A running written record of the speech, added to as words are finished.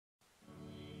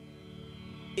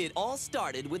It all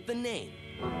started with the name.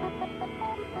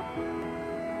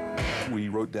 We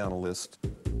wrote down a list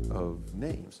of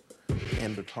names,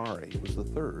 and Atari was the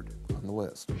third on the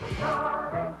list. And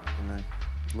I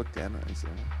looked at it and I said,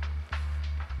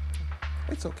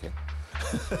 it's okay.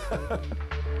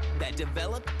 That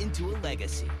developed into a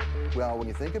legacy. Well, when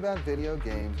you think about video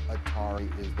games, Atari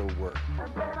is the word.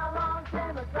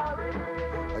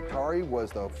 Atari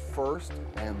was the first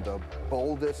and the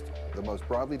boldest, the most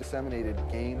broadly disseminated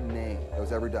game name that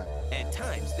was ever done. At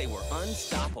times, they were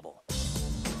unstoppable.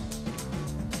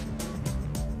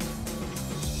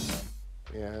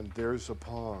 And there's a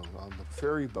Pong on the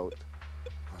ferry boat.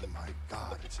 Oh my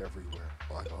God, it's everywhere.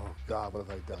 Like, oh God, what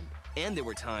have I done? And there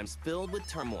were times filled with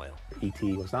turmoil.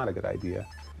 E.T. was not a good idea.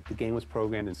 The game was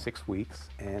programmed in 6 weeks,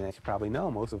 and as you probably know,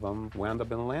 most of them wound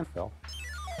up in a landfill.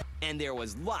 And there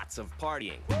was lots of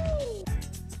partying.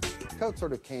 Code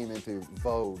sort of came into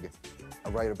vogue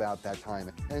right about that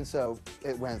time, and so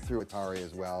it went through Atari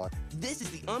as well. This is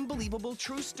the unbelievable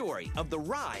true story of the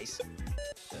rise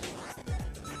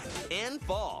and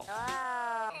fall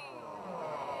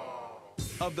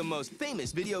of the most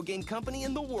famous video game company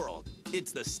in the world.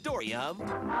 It's the story of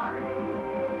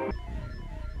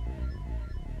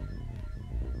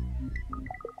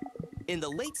in the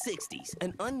late 60s,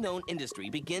 an unknown industry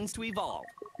begins to evolve.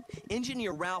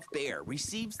 Engineer Ralph Baer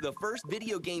receives the first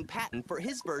video game patent for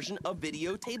his version of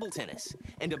video table tennis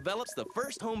and develops the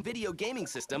first home video gaming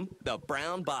system, the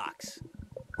Brown Box.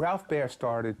 Ralph Baer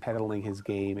started peddling his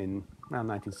game in around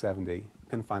 1970.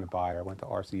 Couldn't find a buyer. Went to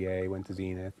RCA, went to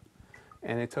Zenith,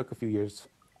 and it took a few years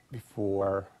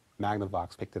before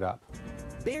Magnavox picked it up.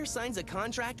 Baer signs a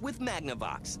contract with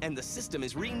Magnavox, and the system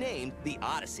is renamed the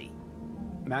Odyssey.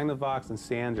 Magnavox and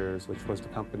Sanders, which was the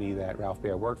company that Ralph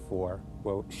Baer worked for,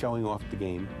 were showing off the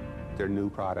game, their new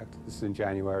product. This is in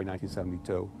January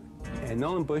 1972. And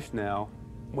Nolan Bushnell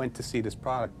went to see this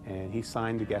product, and he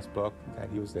signed the guest book that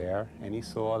he was there, and he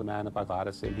saw the Magnavox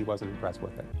Odyssey, and he wasn't impressed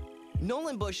with it.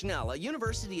 Nolan Bushnell, a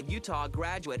University of Utah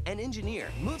graduate and engineer,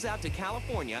 moves out to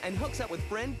California and hooks up with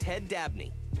friend Ted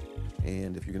Dabney.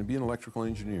 And if you're going to be an electrical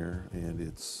engineer, and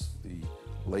it's the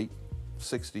late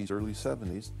 60s, early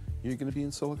 70s, you're going to be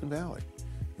in Silicon Valley,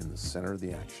 in the center of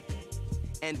the action.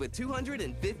 And with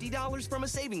 $250 from a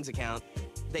savings account,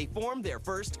 they form their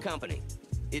first company.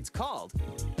 It's called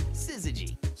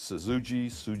Syzygy.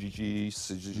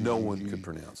 Syzygy, no one could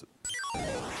pronounce it.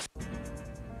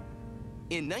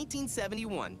 In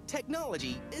 1971,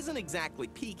 technology isn't exactly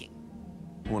peaking.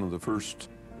 One of the first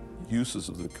uses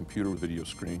of the computer video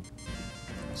screen,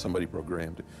 somebody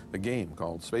programmed a game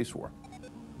called Space War.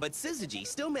 But Syzygy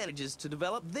still manages to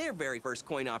develop their very first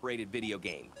coin-operated video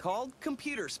game called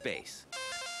Computer Space.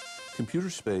 Computer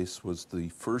Space was the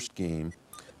first game,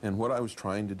 and what I was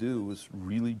trying to do was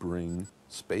really bring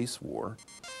Space War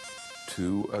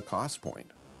to a cost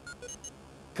point.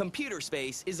 Computer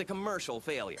Space is a commercial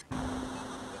failure.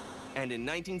 And in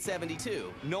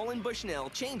 1972, Nolan Bushnell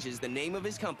changes the name of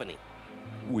his company.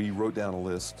 We wrote down a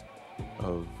list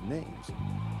of names,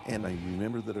 and I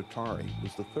remember that Atari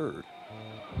was the third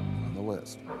on the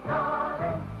list.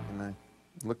 And I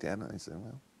looked at it and I said,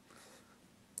 well,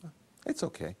 it's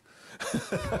okay.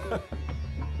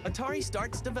 Atari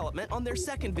starts development on their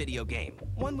second video game,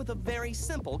 one with a very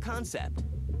simple concept.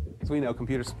 As we know,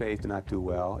 Computer Space did not do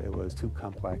well. It was too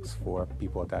complex for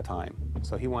people at that time.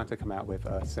 So he wanted to come out with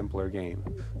a simpler game.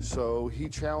 So he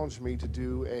challenged me to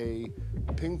do a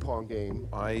ping pong game.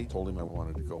 I told him I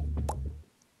wanted to go.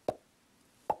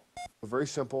 A very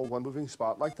simple, one moving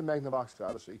spot, like the Magnavox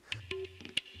Odyssey.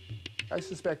 I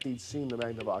suspect he'd seen the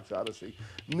Magnavox Odyssey,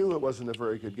 knew it wasn't a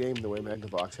very good game the way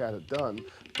Magnavox had it done,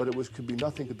 but it was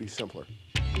nothing could be simpler.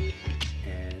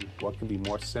 And what can be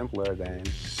more simpler than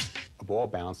a ball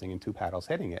bouncing and two paddles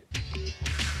hitting it?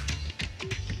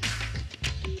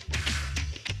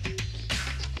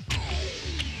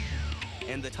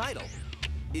 And the title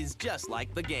is just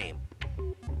like the game.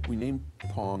 We named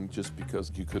Pong just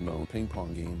because you couldn't own a ping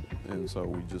pong game, and so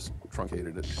we just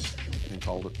truncated it and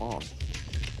called it Pong.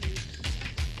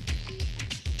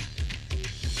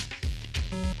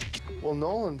 Well,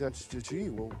 Nolan then said, gee,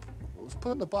 well, let's put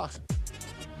it in the box.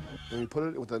 And we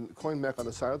put it with a coin mech on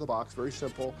the side of the box, very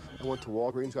simple. I went to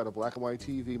Walgreens, got a black and white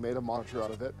TV, made a monitor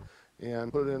out of it,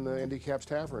 and put it in the Andy Cap's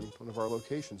Tavern, one of our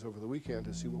locations, over the weekend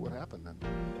to see what would happen. And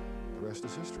the rest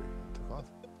is history. It took off.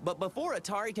 But before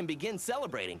Atari can begin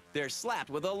celebrating, they're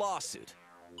slapped with a lawsuit.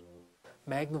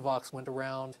 Magnavox went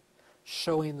around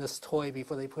showing this toy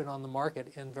before they put it on the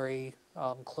market in very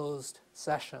closed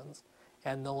sessions.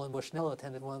 And Nolan Bushnell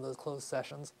attended one of those closed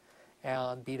sessions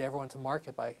and beat everyone to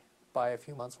market by a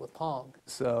few months with Pong.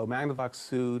 So Magnavox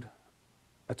sued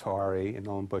Atari, and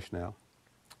Nolan Bushnell.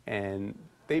 And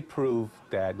they proved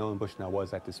that Nolan Bushnell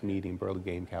was at this meeting in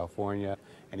Burlingame, California,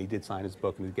 and he did sign his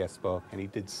book and his guest book, and he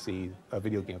did see a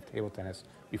video game of table tennis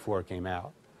before it came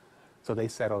out. So they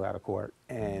settled out of court.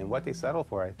 And what they settled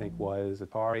for, I think, was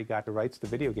Atari got the rights to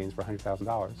video games for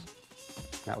 $100,000.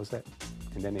 That was it.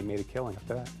 And then they made a killing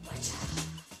after that.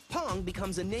 Pong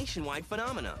becomes a nationwide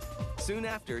phenomenon. Soon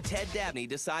after, Ted Dabney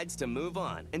decides to move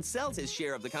on and sells his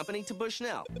share of the company to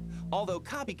Bushnell. Although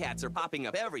copycats are popping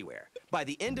up everywhere, by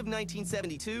the end of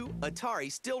 1972,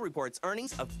 Atari still reports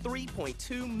earnings of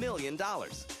 $3.2 million,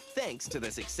 thanks to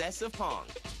the success of Pong.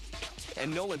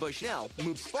 And Nolan Bushnell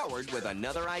moves forward with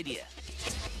another idea.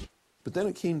 But then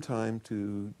it came time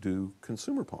to do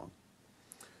consumer Pong.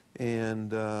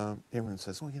 And everyone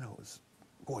says, well, you know,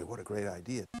 boy, what a great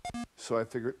idea. So I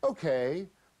figured, okay,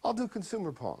 I'll do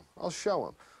consumer Pong. I'll show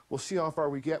them. We'll see how far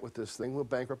we get with this thing. We'll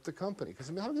bankrupt the company. Because,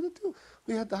 I mean, how are we going to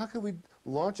do? How could we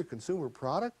launch a consumer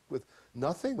product with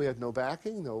nothing? We had no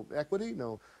backing, no equity,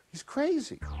 no. He's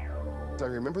crazy. I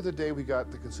remember the day we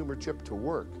got the consumer chip to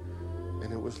work,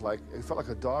 and it was like, it felt like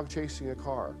a dog chasing a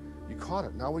car. You caught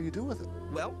it. Now what do you do with it?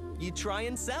 Well, you try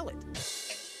and sell it.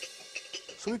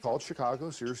 So we called Chicago,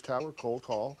 Sears Tower, cold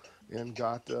call, and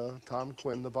got Tom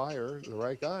Quinn, the buyer, the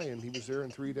right guy, and he was there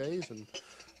in 3 days, and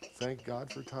thank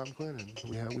God for Tom Quinn,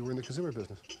 and we were in the consumer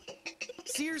business.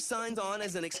 Sears signs on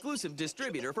as an exclusive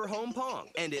distributor for home Pong,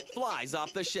 and it flies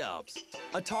off the shelves.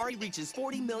 Atari reaches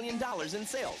 $40 million in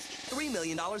sales, $3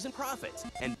 million in profits,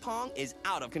 and Pong is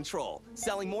out of control,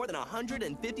 selling more than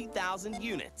 150,000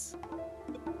 units.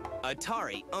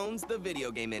 Atari owns the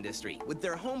video game industry with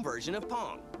their home version of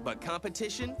Pong, but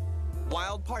competition,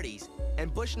 wild parties,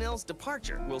 and Bushnell's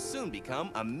departure will soon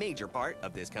become a major part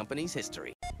of this company's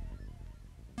history.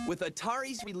 With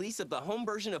Atari's release of the home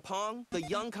version of Pong, the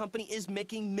young company is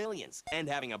making millions and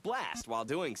having a blast while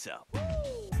doing so.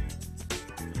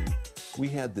 We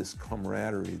had this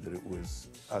camaraderie that it was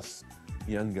us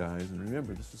young guys, and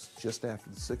remember, this was just after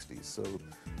the 60s, so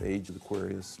the age of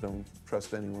Aquarius, don't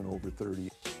trust anyone over 30.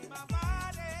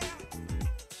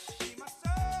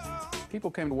 People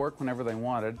came to work whenever they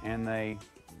wanted, and they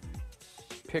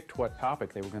picked what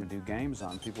topic they were going to do games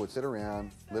on. People would sit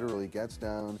around, literally get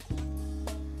stoned,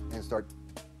 and start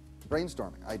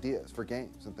brainstorming ideas for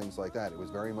games and things like that. It was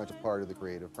very much a part of the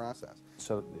creative process.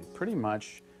 So they pretty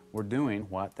much were doing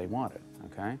what they wanted,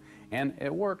 okay? And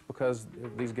it worked because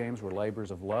these games were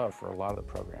labors of love for a lot of the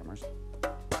programmers.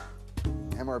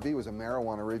 MRB was a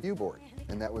marijuana review board,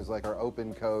 and that was like our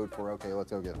open code for, okay,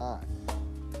 let's go get high.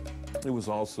 It was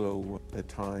also a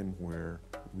time where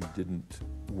we didn't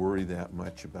worry that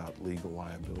much about legal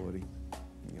liability,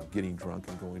 you know, getting drunk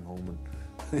and going home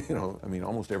and, you know, I mean,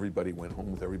 almost everybody went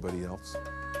home with everybody else.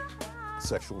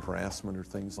 Sexual harassment or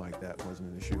things like that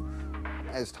wasn't an issue.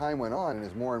 As time went on and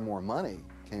as more and more money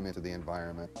came into the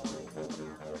environment,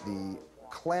 the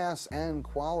class and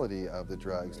quality of the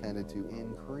drugs tended to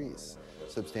increase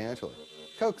substantially.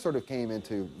 Coke sort of came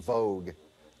into vogue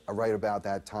right about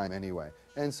that time anyway,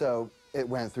 and so it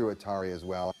went through Atari as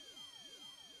well.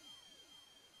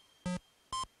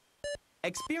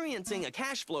 Experiencing a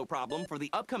cash flow problem for the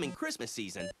upcoming Christmas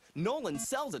season, Nolan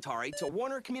sells Atari to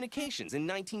Warner Communications in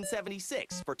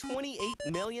 1976 for $28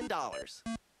 million.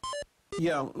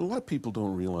 Yeah, a lot of people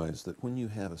don't realize that when you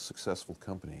have a successful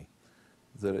company,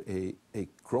 that a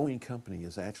growing company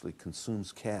actually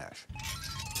consumes cash.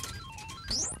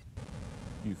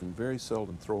 You can very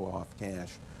seldom throw off cash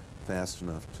fast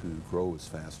enough to grow as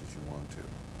fast as you want to.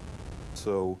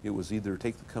 So it was either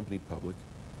take the company public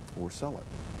or sell it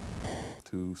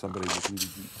to somebody with really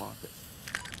deep pockets.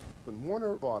 When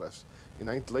Warner bought us in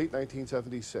late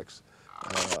 1976,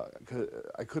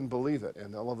 I couldn't believe it,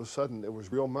 and all of a sudden there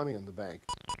was real money in the bank.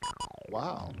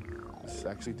 Wow, this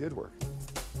actually did work.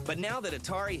 But now that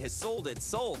Atari has sold its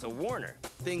soul to Warner,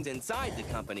 things inside the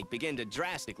company begin to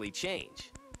drastically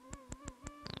change.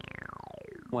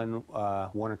 When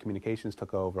Warner Communications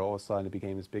took over, all of a sudden it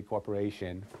became this big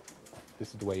corporation. This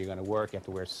is the way you're going to work. You have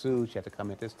to wear suits. You have to come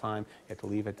at this time. You have to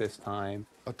leave at this time.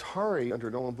 Atari,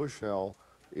 under Nolan Bushnell,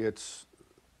 its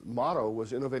motto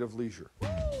was innovative leisure.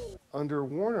 Under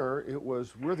Warner, it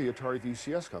was, we're the Atari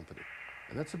VCS company.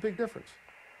 And that's a big difference.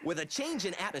 With a change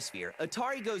in atmosphere,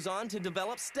 Atari goes on to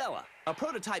develop Stella, a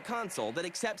prototype console that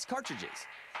accepts cartridges.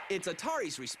 It's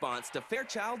Atari's response to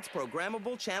Fairchild's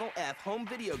programmable Channel F home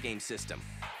video game system.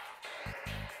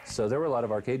 So there were a lot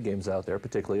of arcade games out there,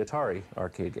 particularly Atari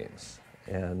arcade games.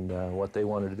 And what they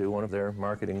wanted to do, one of their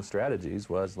marketing strategies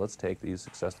was, let's take these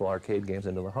successful arcade games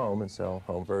into the home and sell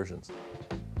home versions.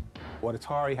 What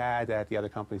Atari had that the other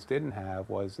companies didn't have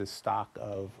was this stock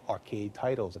of arcade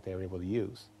titles that they were able to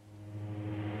use.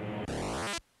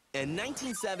 In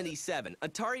 1977,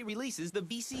 Atari releases the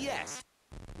VCS,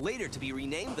 later to be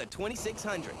renamed the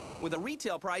 2600, with a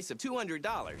retail price of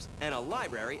 $200 and a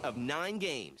library of 9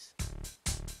 games.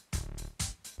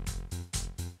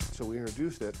 So we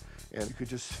introduced it, and you could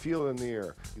just feel it in the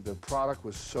air. The product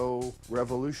was so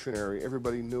revolutionary,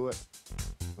 everybody knew it.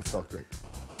 It felt great.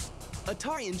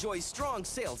 Atari enjoys strong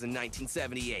sales in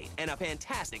 1978 and a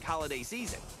fantastic holiday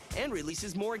season, and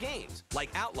releases more games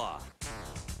like Outlaw,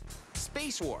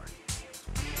 Space War,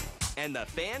 and the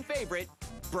fan favorite,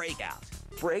 Breakout.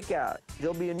 Breakout.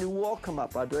 There'll be a new wall come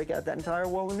up. I break out that entire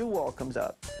wall, a new wall comes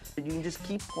up. You can just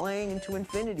keep playing into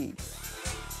infinity.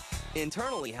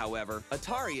 Internally, however,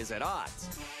 Atari is at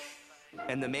odds,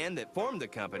 and the man that formed the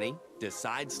company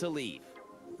decides to leave.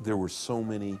 There were so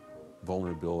many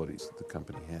vulnerabilities that the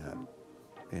company had,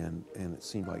 and it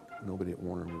seemed like nobody at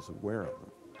Warner was aware of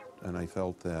them. And I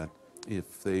felt that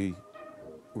if they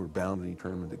were bound and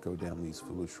determined to go down these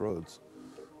foolish roads,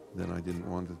 then I didn't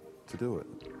want to do it.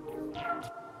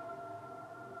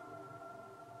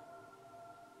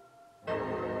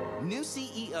 New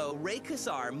CEO Ray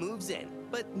Kassar moves in,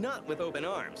 but not with open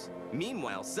arms.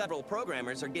 Meanwhile, several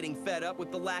programmers are getting fed up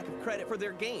with the lack of credit for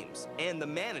their games and the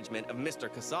management of Mr.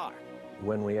 Kassar.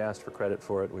 When we asked for credit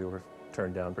for it, we were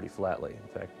turned down pretty flatly. In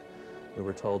fact, we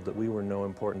were told that we were no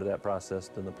important to that process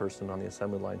than the person on the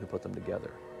assembly line who put them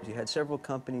together. You had several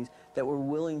companies that were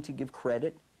willing to give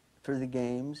credit for the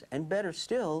games, and better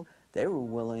still, they were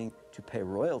willing to pay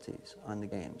royalties on the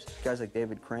games. Guys like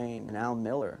David Crane and Al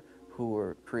Miller, who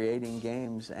were creating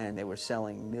games and they were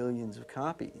selling millions of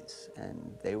copies,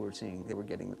 and they were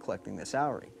collecting the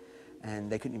salary, and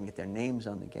they couldn't even get their names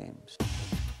on the games.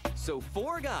 So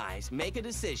 4 guys make a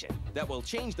decision that will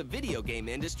change the video game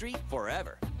industry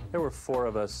forever. There were 4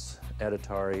 of us at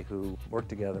Atari who worked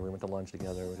together. We went to lunch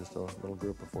together. We were just a little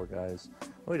group of 4 guys.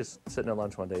 We just sitting at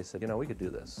lunch one day said, you know, we could do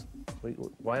this.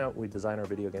 Why don't we design our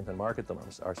video games and market them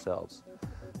ourselves?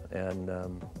 And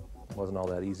it wasn't all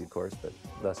that easy, of course, but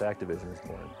thus Activision was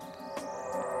born.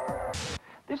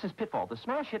 This is Pitfall, the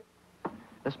smash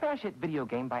hit video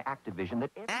game by Activision.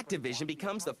 Activision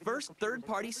becomes the first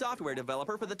third-party software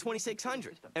developer for the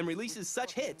 2600 and releases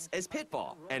such hits as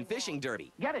Pitfall and Fishing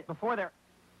Derby. Get it before they're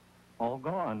all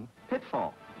gone.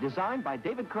 Pitfall, designed by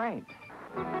David Crane.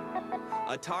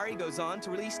 Atari goes on to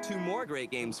release 2 more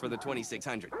great games for the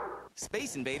 2600,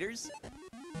 Space Invaders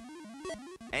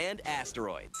and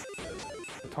Asteroids.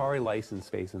 Atari licensed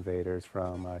Space Invaders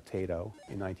from Taito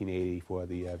in 1980 for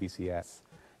the VCS.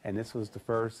 And this was the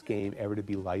first game ever to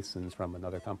be licensed from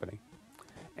another company.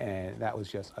 And that was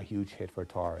just a huge hit for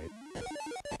Atari.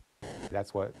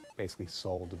 That's what basically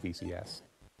sold the VCS.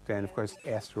 Then, of course,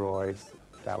 Asteroids,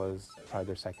 that was probably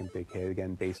their second big hit,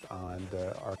 again, based on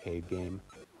the arcade game.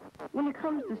 When it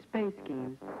comes to space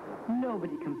games,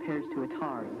 nobody compares to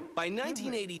Atari. By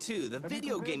 1982, the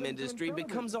video game industry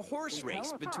becomes a horse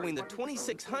race between the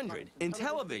 2600,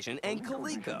 Intellivision, and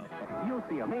Coleco. You'll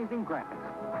see amazing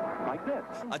graphics, like this.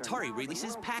 Atari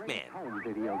releases Pac-Man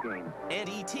Video games. and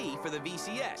E.T. for the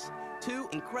VCS, 2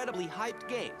 incredibly hyped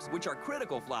games, which are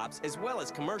critical flops as well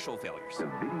as commercial failures. The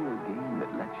video game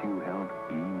that lets you help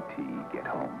E.T. get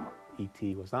home.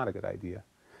 E.T. was not a good idea.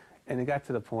 And it got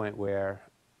to the point where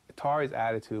Atari's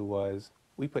attitude was,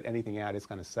 we put anything out, it's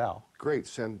going to sell. Great,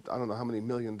 send I don't know how many $1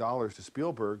 million to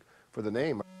Spielberg for the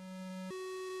name.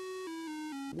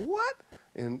 What?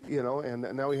 And, you know, and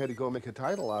now we had to go make a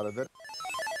title out of it.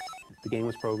 The game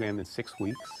was programmed in 6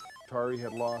 weeks. Atari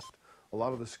had lost a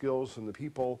lot of the skills and the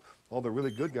people. All the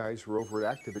really good guys were over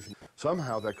at Activision.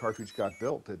 Somehow that cartridge got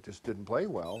built. It just didn't play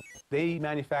well. They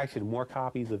manufactured more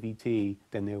copies of E.T.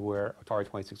 than there were Atari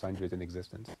 2600s in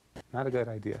existence. Not a good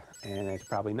idea. And as you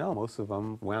probably know, most of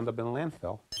them wound up in a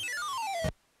landfill.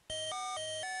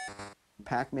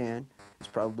 Pac-Man is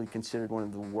probably considered one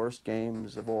of the worst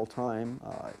games of all time.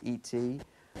 E.T.,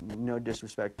 no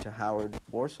disrespect to Howard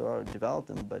Warsaw who developed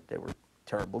them, but they were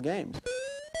terrible games.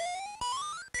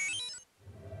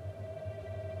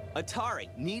 Atari,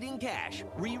 needing cash,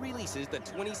 re-releases the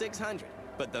 2600,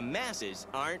 but the masses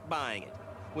aren't buying it.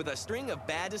 With a string of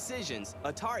bad decisions,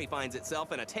 Atari finds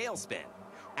itself in a tailspin.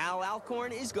 Al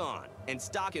Alcorn is gone, and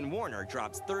stock in Warner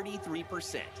drops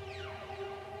 33%.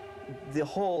 The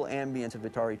whole ambience of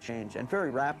Atari changed, and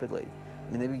very rapidly.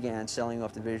 I mean, they began selling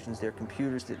off divisions, their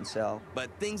computers didn't sell. But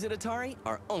things at Atari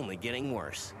are only getting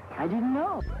worse. I didn't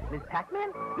know. Ms.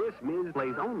 Pac-Man? This Ms.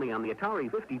 plays only on the Atari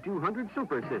 5200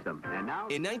 Super System. And now...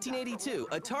 In 1982,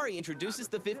 Atari introduces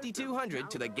the 5200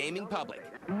 to the gaming public.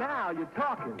 Now you're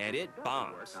talking. And it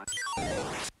bombs.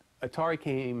 Atari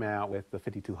came out with the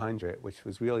 5200, which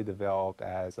was really developed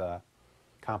as a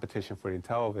competition for the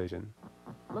Intellivision.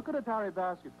 Look at Atari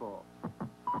basketball.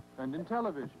 And in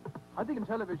television. I think in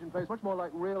television plays much more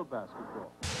like real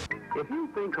basketball. If you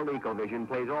think ColecoVision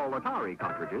plays all Atari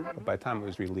cartridges... By the time it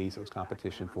was released, it was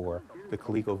competition for the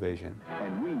ColecoVision.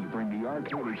 And we bring the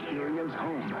arcade experience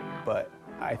home. But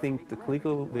I think the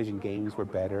ColecoVision games were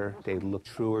better. They looked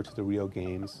truer to the real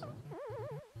games.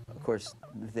 Of course,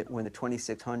 when the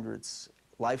 2600's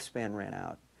lifespan ran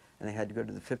out and they had to go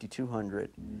to the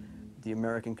 5200, the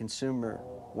American consumer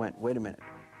went, wait a minute,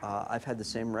 I've had the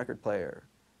same record player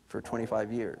for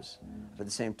 25 years. I've had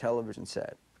the same television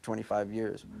set for 25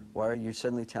 years. Why are you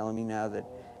suddenly telling me now that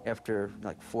after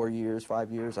like 4 years,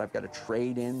 5 years, I've got to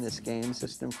trade in this game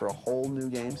system for a whole new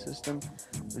game system?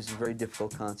 It was a very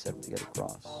difficult concept to get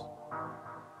across.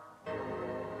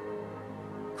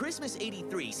 Christmas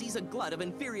 '83 sees a glut of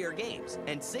inferior games,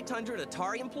 and 600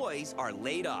 Atari employees are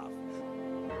laid off.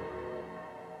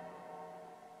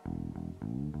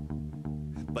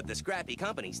 But the scrappy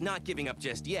company's not giving up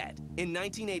just yet. In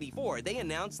 1984, they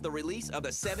announced the release of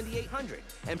the 7800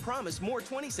 and promised more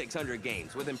 2600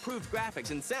 games with improved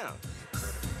graphics and sound.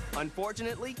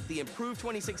 Unfortunately, the improved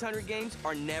 2600 games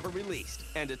are never released,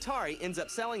 and Atari ends up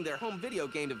selling their home video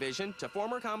game division to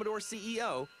former Commodore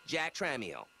CEO Jack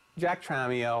Tramiel. Jack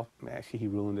Tramiel, actually, he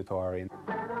ruined Atari.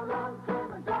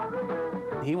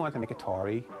 He wanted to make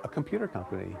Atari a computer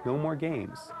company, no more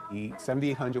games. The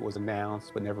 7800 was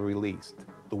announced but never released.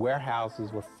 The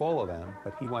warehouses were full of them,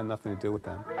 but he wanted nothing to do with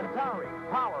them.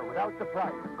 Atari, power without the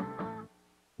price.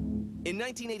 In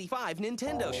 1985,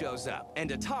 Nintendo shows up, and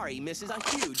Atari misses a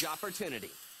huge opportunity.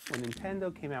 When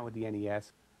Nintendo came out with the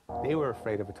NES, they were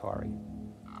afraid of Atari,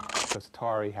 because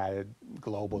Atari had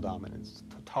global dominance.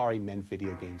 Atari meant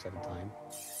video games at the time.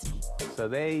 So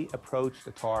they approached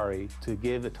Atari to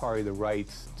give Atari the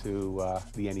rights to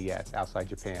the NES outside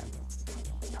Japan.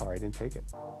 Atari didn't take it.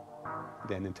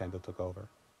 Then Nintendo took over.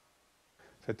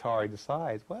 So Atari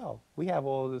decides, well, we have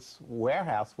all this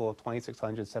warehouse full of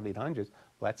 2600s, 7800s,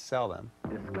 let's sell them.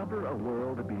 Discover a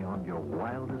world beyond your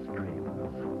wildest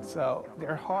dreams. So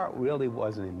their heart really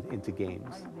wasn't into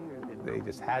games. They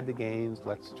just had the games,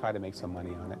 let's try to make some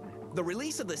money on it. The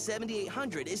release of the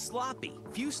 7800 is sloppy.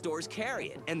 Few stores carry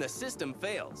it, and the system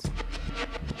fails.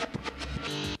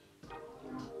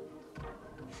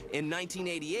 In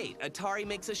 1988, Atari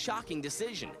makes a shocking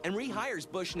decision and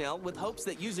rehires Bushnell with hopes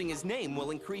that using his name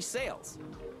will increase sales.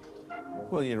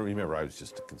 Well, you know, remember, I was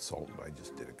just a consultant. I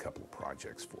just did a couple of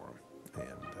projects for him,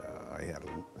 and I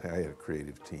had a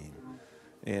creative team.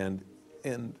 And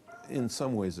in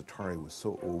some ways, Atari was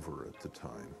so over at the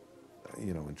time,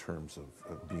 you know, in terms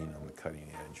of being on the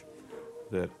cutting edge,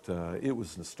 that it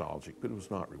was nostalgic, but it was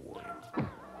not rewarding.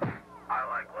 I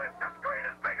like Link. The screen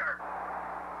is bigger.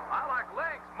 I like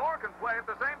Lynx. More can play at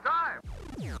the same time.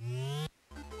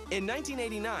 In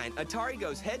 1989, Atari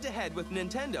goes head-to-head with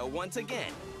Nintendo once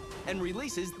again and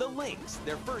releases the Lynx,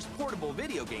 their first portable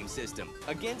video game system,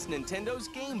 against Nintendo's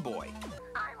Game Boy.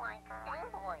 I like Game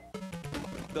Boy.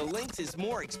 The Lynx is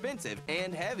more expensive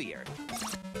and heavier.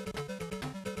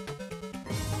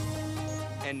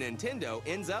 And Nintendo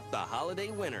ends up the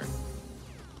holiday winner.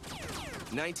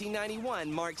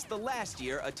 1991 marks the last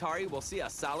year Atari will see a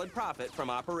solid profit from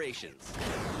operations.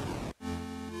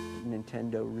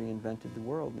 Nintendo reinvented the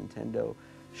world. Nintendo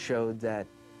showed that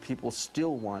people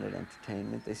still wanted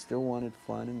entertainment, they still wanted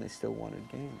fun, and they still wanted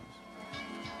games.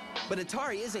 But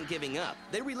Atari isn't giving up.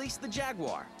 They released the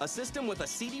Jaguar, a system with a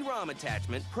CD-ROM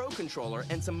attachment, Pro Controller,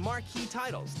 and some marquee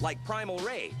titles like Primal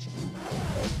Rage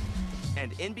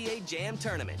and NBA Jam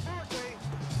Tournament.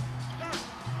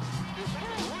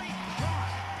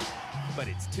 But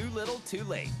it's too little, too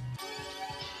late.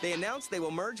 They announced they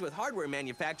will merge with hardware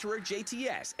manufacturer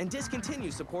JTS and discontinue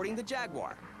supporting the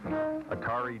Jaguar.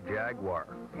 Atari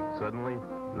Jaguar. Suddenly,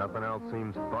 nothing else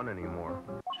seems fun anymore.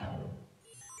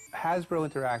 Hasbro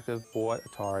Interactive bought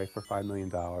Atari for $5 million.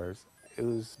 It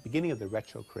was the beginning of the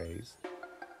retro craze.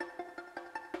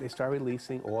 They started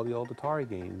releasing all the old Atari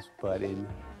games, but in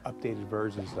updated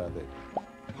versions of it.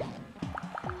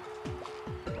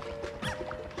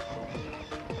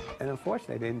 And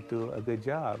unfortunately, they didn't do a good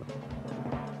job.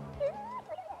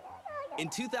 In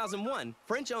 2001,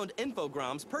 French-owned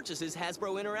Infogrames purchases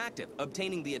Hasbro Interactive,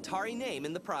 obtaining the Atari name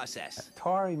in the process.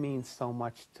 Atari means so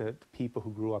much to people who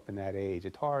grew up in that age.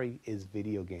 Atari is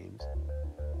video games.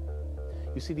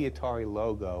 You see the Atari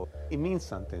logo, it means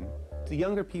something. The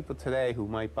younger people today who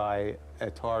might buy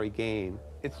an Atari game,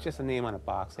 it's just a name on a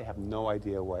box. They have no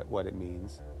idea what it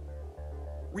means.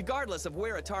 Regardless of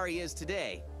where Atari is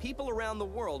today, people around the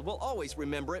world will always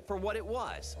remember it for what it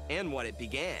was and what it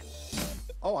began.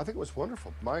 Oh, I think it was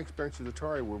wonderful. My experience with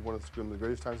Atari were one of the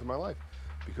greatest times of my life.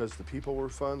 because the people were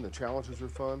fun, the challenges were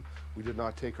fun. We did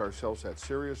not take ourselves that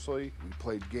seriously. We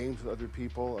played games with other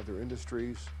people, other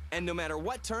industries. And no matter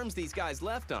what terms these guys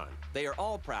left on, they are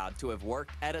all proud to have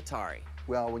worked at Atari.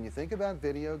 Well, when you think about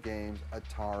video games,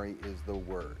 Atari is the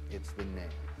word, it's the name.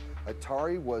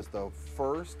 Atari was the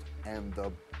first and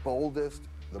the boldest,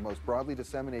 the most broadly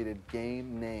disseminated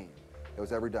game name that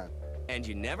was ever done. And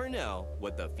you never know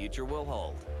what the future will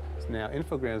hold. So now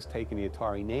Infogram's taken the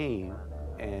Atari name,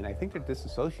 and I think they're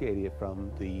disassociating it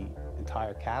from the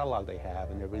entire catalog they have,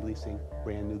 and they're releasing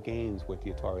brand new games with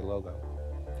the Atari logo,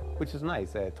 which is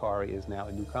nice that Atari is now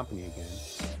a new company again,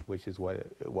 which is what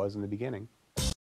it was in the beginning.